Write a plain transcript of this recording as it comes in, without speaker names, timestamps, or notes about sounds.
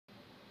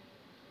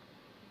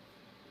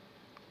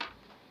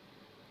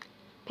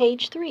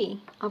page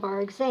 3 of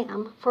our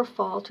exam for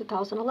fall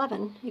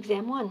 2011,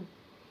 exam 1.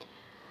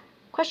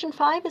 Question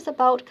 5 is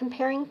about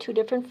comparing two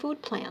different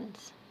food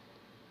plans.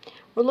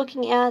 We're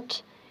looking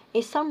at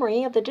a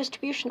summary of the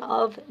distribution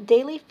of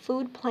daily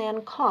food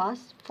plan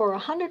costs for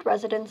 100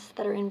 residents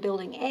that are in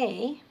Building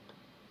A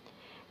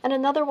and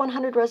another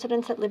 100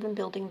 residents that live in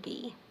Building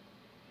B.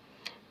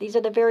 These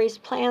are the various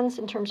plans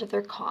in terms of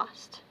their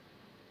cost.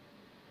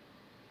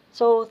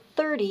 So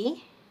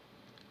 30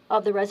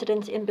 of the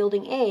residents in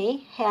Building A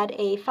had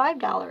a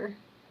 $5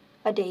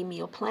 a day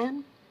meal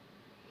plan,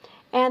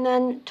 and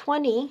then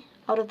 20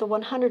 out of the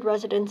 100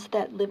 residents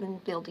that live in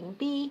Building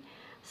B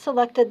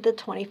selected the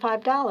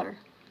 $25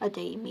 a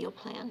day meal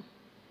plan.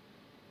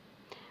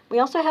 We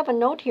also have a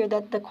note here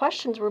that the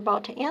questions we're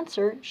about to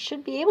answer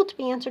should be able to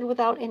be answered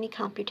without any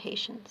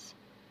computations.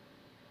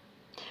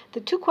 The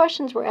two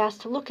questions we're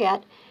asked to look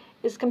at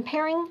is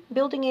comparing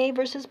Building A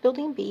versus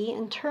Building B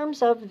in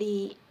terms of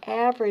the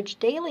average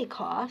daily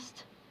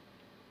cost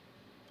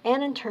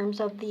and in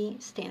terms of the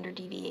standard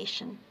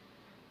deviation.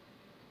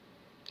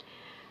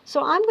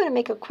 So I'm going to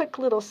make a quick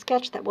little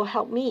sketch that will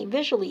help me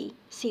visually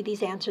see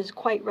these answers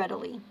quite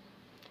readily.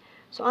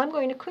 So I'm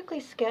going to quickly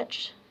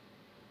sketch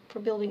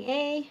for Building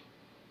A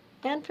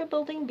and for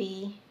Building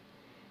B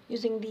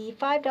using the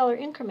 $5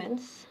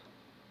 increments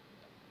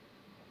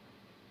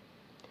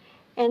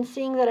and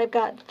seeing that I've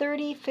got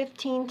 30,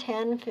 15,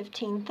 10,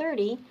 15,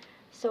 30.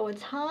 So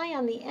it's high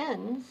on the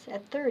ends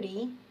at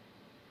 30,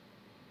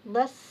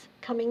 less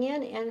coming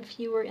in and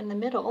fewer in the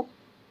middle.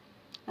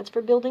 That's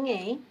for Building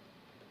A.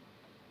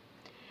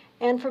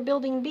 And for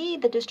Building B,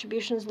 the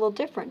distribution is a little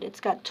different. It's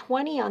got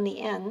 20 on the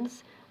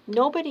ends,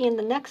 nobody in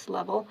the next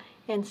level,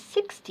 and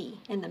 60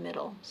 in the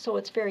middle. So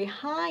it's very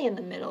high in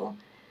the middle,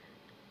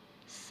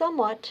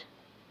 somewhat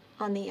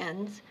on the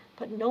ends,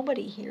 but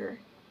nobody here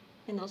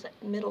in those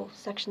middle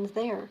sections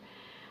there.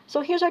 So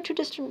here's our two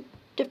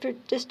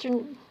different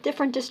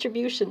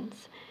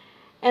distributions.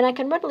 And I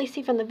can readily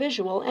see from the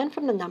visual and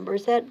from the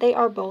numbers that they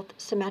are both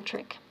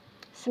symmetric.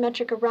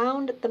 Symmetric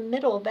around the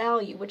middle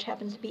value, which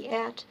happens to be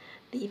at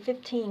the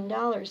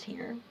 $15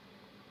 here.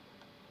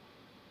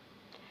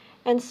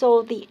 And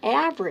so the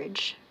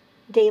average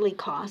daily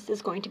cost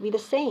is going to be the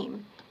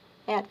same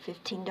at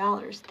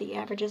 $15. The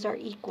averages are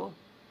equal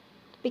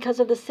because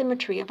of the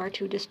symmetry of our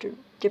two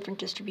different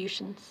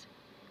distributions.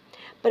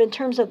 But in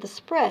terms of the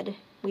spread,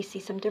 we see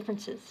some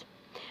differences.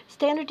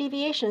 Standard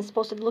deviation is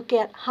supposed to look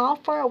at how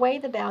far away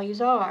the values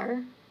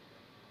are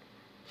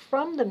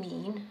from the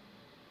mean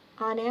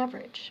on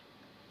average.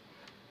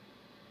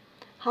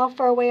 How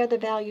far away are the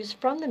values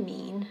from the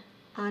mean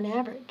on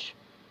average?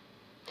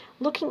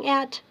 Looking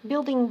at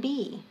Building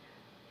B,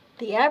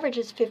 the average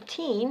is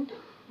 15,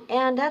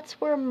 and that's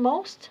where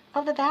most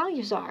of the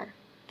values are.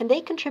 And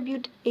they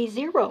contribute a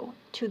 0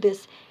 to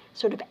this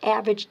sort of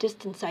average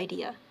distance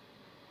idea.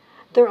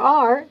 There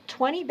are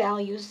 20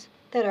 values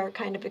that are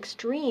kind of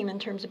extreme in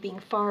terms of being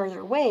farther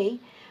away,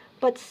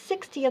 but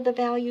 60 of the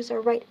values are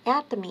right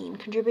at the mean,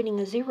 contributing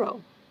a 0.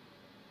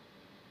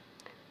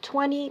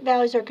 20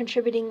 values are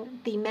contributing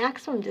the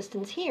maximum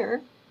distance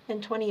here,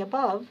 and 20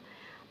 above,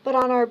 but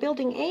on our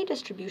Building A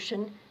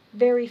distribution,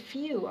 very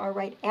few are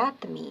right at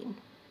the mean.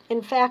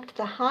 In fact,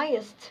 the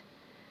highest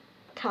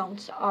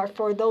counts are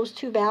for those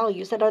two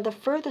values that are the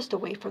furthest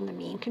away from the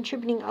mean,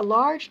 contributing a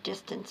large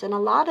distance, and a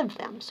lot of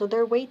them, so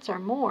their weights are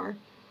more.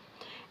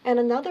 And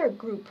another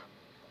group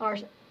are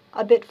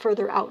a bit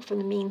further out from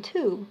the mean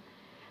too.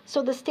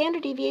 So the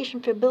standard deviation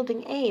for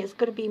Building A is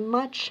going to be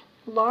much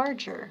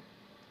larger,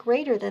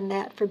 greater than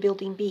that for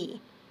Building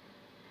B.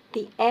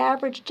 The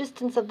average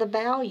distance of the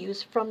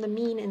values from the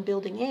mean in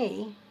Building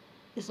A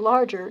is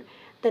larger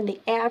than the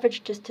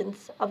average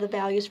distance of the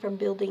values from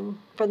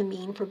the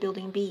mean for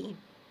Building B,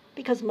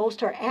 because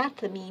most are at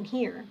the mean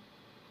here,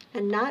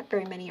 and not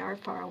very many are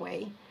far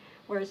away,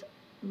 whereas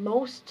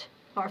most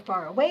are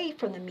far away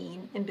from the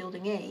mean in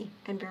Building A,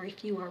 and very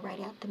few are right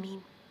at the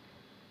mean.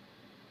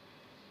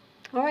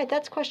 All right,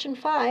 that's question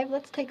 5.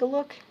 Let's take a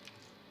look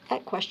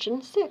at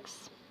question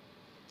 6,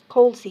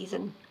 cold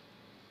season.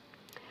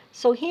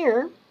 So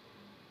here,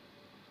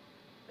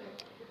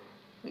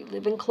 we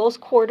live in close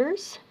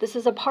quarters. This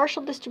is a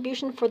partial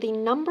distribution for the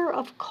number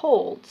of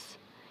colds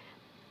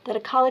that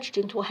a college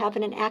student will have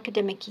in an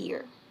academic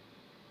year.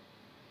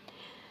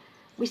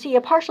 We see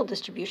a partial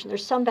distribution.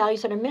 There's some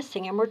values that are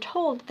missing, and we're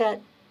told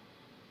that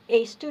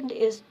a student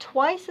is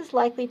twice as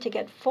likely to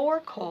get 4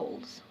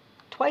 colds,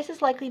 twice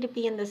as likely to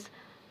be in this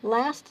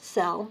last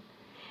cell,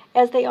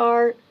 as they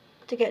are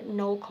to get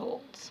no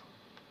colds.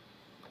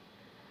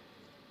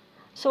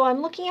 So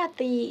I'm looking at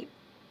the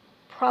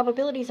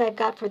probabilities I've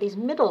got for these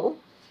middle,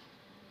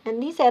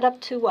 and these add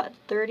up to what?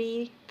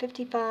 30,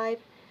 55,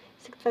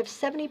 65,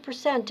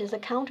 70% is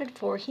accounted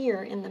for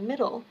here in the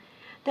middle.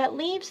 That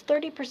leaves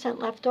 30%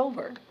 left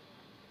over.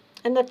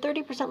 And the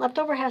 30% left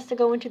over has to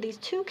go into these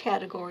two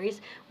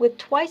categories with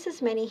twice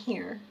as many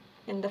here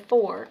in the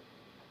 4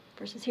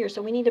 versus here.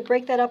 So we need to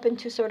break that up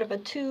into sort of a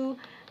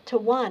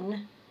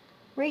 2-to-1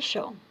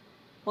 ratio.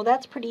 Well,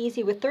 that's pretty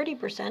easy with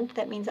 30%.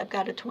 That means I've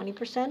got a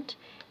 20%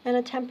 and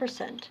a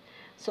 10%.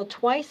 So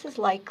twice as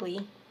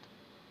likely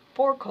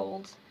 4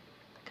 colds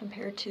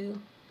compared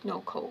to no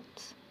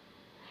colds.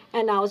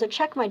 And now as a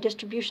check, my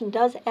distribution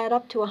does add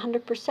up to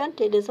 100%.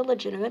 It is a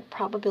legitimate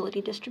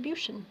probability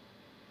distribution.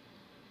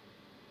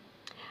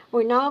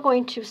 We're now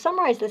going to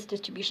summarize this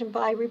distribution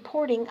by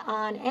reporting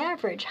on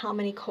average how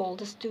many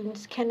colds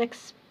students can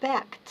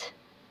expect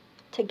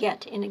to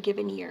get in a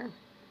given year.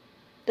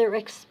 Their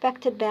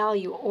expected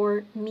value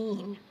or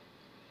mean.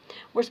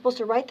 We're supposed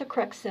to write the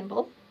correct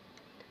symbol,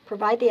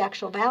 provide the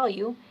actual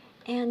value,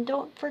 and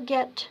don't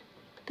forget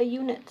the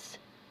units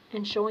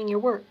in showing your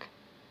work.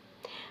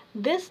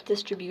 This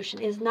distribution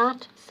is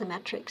not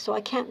symmetric, so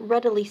I can't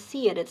readily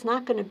see it. It's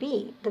not going to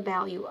be the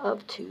value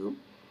of 2.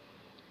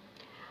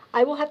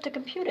 I will have to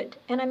compute it,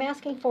 and I'm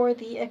asking for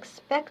the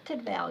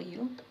expected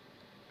value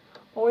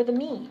or the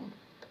mean.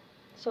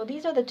 So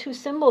these are the 2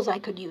 symbols I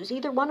could use.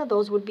 Either one of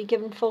those would be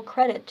given full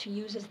credit to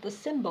use as the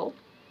symbol.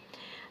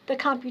 The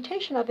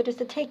computation of it is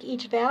to take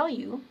each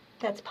value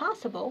that's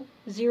possible,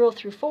 0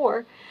 through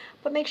 4,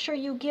 but make sure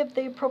you give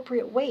the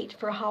appropriate weight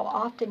for how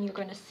often you're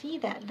going to see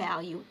that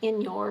value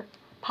in your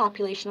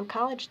population of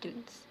college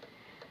students.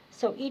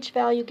 So each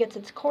value gets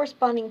its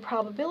corresponding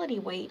probability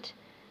weight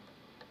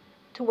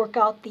to work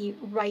out the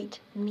right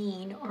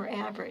mean or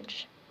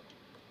average.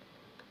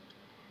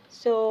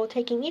 So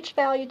taking each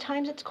value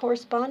times its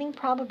corresponding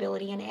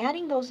probability and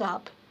adding those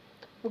up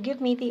will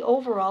give me the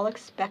overall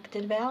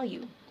expected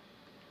value.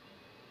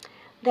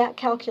 That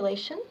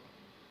calculation,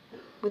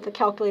 with the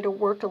calculator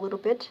work a little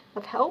bit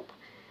of help,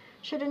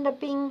 should end up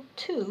being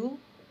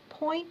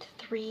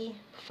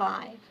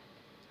 2.35,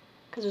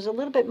 because there's a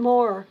little bit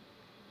more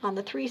on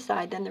the 3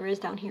 side than there is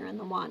down here in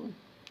the 1.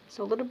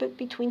 So a little bit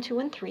between 2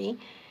 and 3.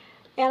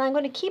 And I'm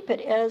going to keep it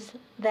as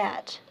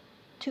that,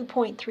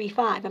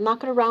 2.35. I'm not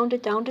going to round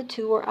it down to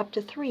 2 or up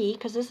to 3,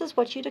 because this is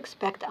what you'd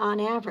expect on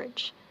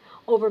average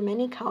over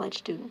many college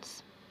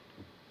students.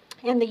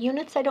 And the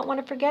units I don't want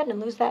to forget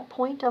and lose that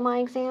point on my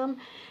exam.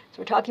 So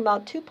we're talking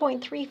about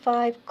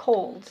 2.35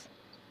 colds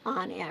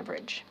on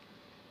average.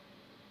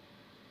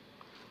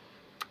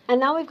 And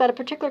now we've got a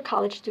particular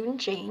college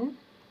student, Jane.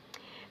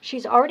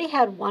 She's already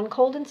had 1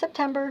 cold in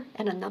September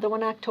and another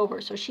one in October.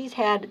 So she's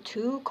had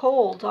 2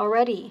 colds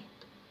already.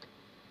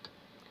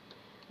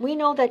 We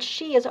know that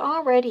she is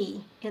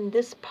already in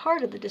this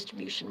part of the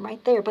distribution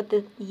right there, but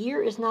the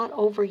year is not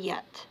over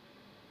yet.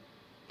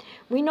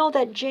 We know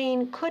that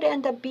Jane could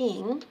end up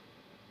being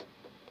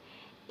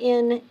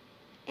in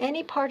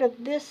any part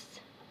of this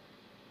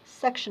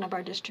section of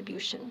our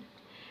distribution,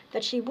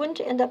 that she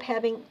wouldn't end up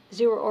having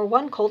 0 or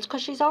 1 colds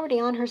because she's already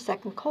on her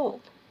 2nd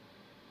cold.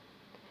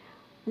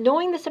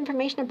 Knowing this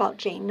information about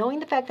Jane, knowing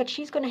the fact that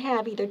she's going to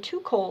have either 2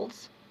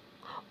 colds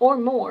or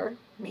more,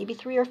 maybe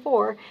 3 or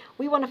 4,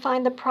 we want to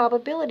find the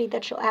probability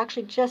that she'll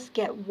actually just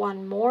get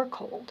 1 more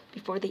cold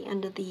before the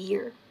end of the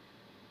year.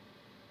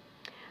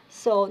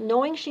 So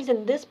knowing she's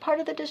in this part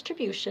of the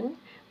distribution,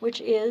 which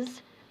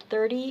is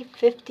 30,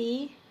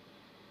 50,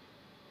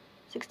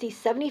 60,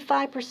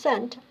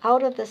 75%,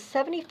 out of the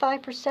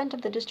 75%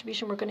 of the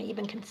distribution we're going to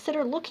even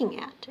consider looking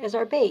at as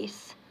our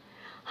base,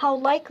 how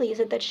likely is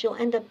it that she'll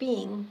end up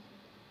being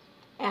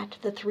at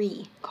the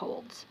 3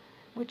 colds,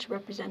 which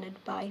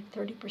represented by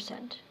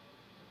 30%.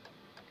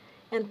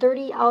 And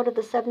 30 out of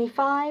the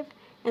 75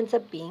 ends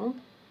up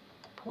being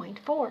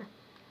 0.4.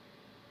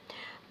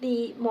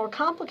 The more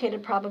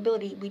complicated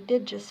probability we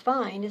did just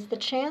find is the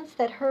chance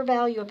that her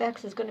value of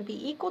x is going to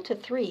be equal to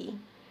 3,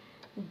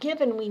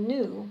 given we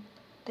knew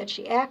that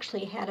she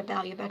actually had a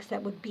value of x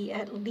that would be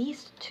at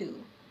least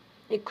 2.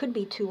 It could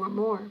be 2 or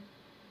more.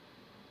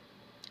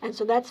 And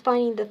so that's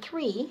finding the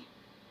 3,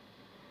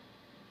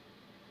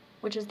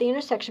 which is the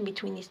intersection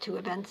between these 2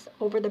 events,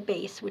 over the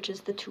base, which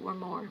is the 2 or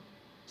more.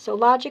 So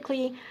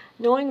logically,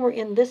 knowing we're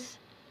in this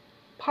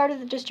part of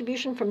the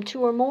distribution from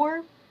 2 or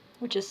more,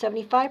 which is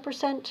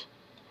 75%,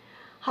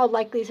 how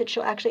likely is it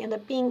she'll actually end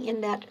up being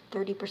in that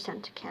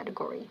 30%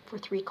 category for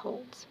 3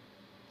 colds?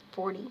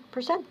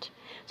 40%.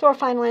 So our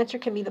final answer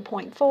can be the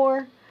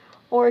 0.4,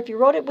 or if you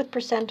wrote it with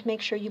percent,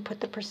 make sure you put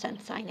the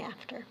percent sign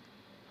after.